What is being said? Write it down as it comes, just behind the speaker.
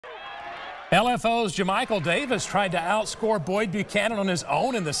LFO's Jamichael Davis tried to outscore Boyd Buchanan on his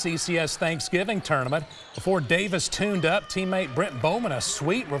own in the CCS Thanksgiving tournament. Before Davis tuned up, teammate Brent Bowman a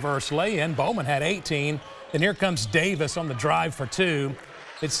sweet reverse lay-in. Bowman had 18. Then here comes Davis on the drive for two.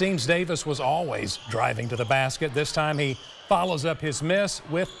 It seems Davis was always driving to the basket. This time he follows up his miss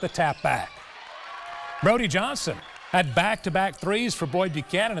with the tap back. Brody Johnson had back-to-back threes for Boyd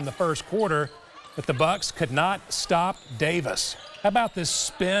Buchanan in the first quarter, but the Bucks could not stop Davis. How about this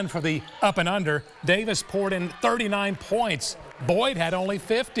spin for the up and under? Davis poured in 39 points. Boyd had only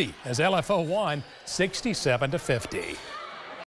 50 as LFO won 67-50.